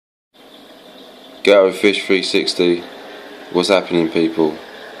Gary Fish 360. What's happening, people?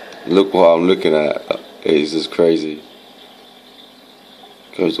 Look what I'm looking at. It is just crazy.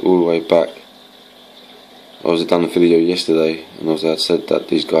 Goes all the way back. I done a video yesterday, and I said that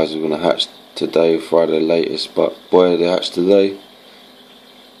these guys are going to hatch today, Friday latest, but boy, they hatched today.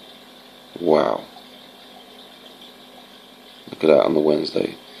 Wow. Look at that on the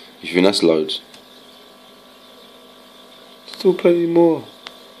Wednesday. You think that's loads? Still plenty more.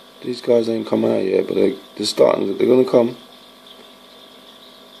 These guys ain't come out yet, but they're starting. They're gonna come.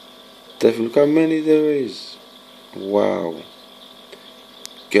 Definitely look how many there is. Wow.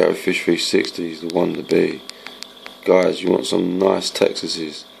 Gary Fish 360 is the one to be. Guys, you want some nice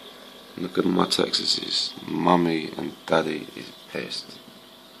Texases? Look at my Texases. Mummy and Daddy is pissed.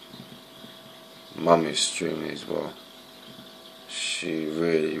 Mummy is streaming as well. She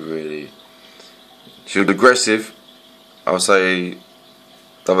really. She was aggressive. I would say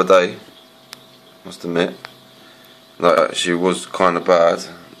the other day, must admit, like she was kind of bad,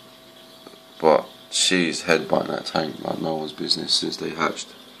 but she's headbutting that tank like no one's business since they hatched.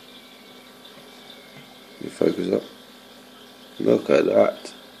 You focus up. Look at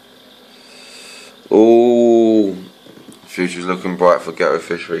that. Oh, future's looking bright for Ghetto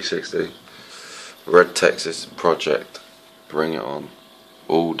Fish 360. Red Texas project. Bring it on.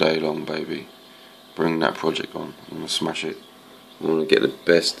 All day long, baby. Bring that project on. I'm gonna smash it. I want to get the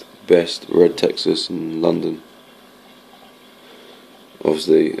best Red Texas in London.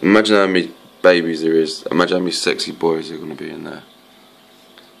 Obviously, imagine how many babies there is. Imagine how many sexy boys are going to be in there.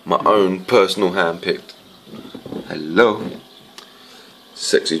 My own personal hand-picked. Hello.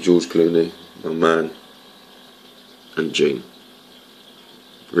 Sexy George Clooney, my man. And Jean.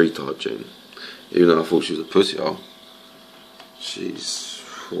 Retard Jean. Even though I thought she was a pussy hole. She's...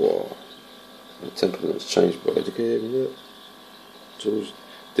 whoa. My temperament's changed, bro. Look at it. George.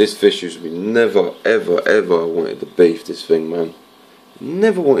 This fish used to be never, ever wanted to beef this thing, man.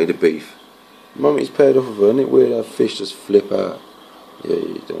 Never wanted to beef. The moment he's paired off of her, isn't it weird how fish just flip out? Yeah,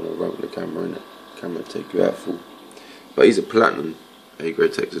 you don't want to run with the camera, innit? Camera take you out full. But he's a platinum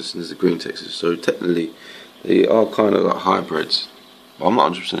A-grade Texas and there's a green Texas, so technically they are kind of like hybrids. But I'm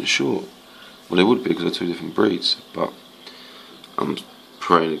not 100% sure. Well, they would be because they're two different breeds, but I'm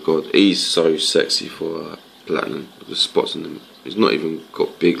praying to God. He's so sexy for platinum with the spots on him. He's not even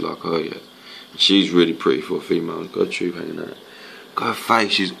got big like her yet. And she's really pretty for a female. Got a tube hanging out. Got her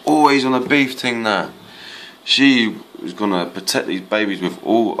face. She's always on a beef thing now. She is gonna protect these babies with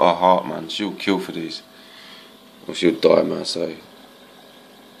all her heart, man. She'll kill for these. Or she'll die, man. So look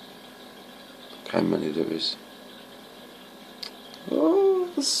how many there is. Oh,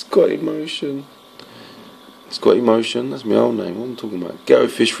 it's got emotion. It's got emotion. That's my old name. What am I talking about? Ghetto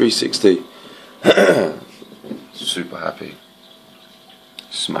Fish 360. Super happy.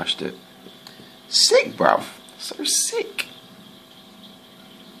 Smashed it. Sick, bruv. So sick.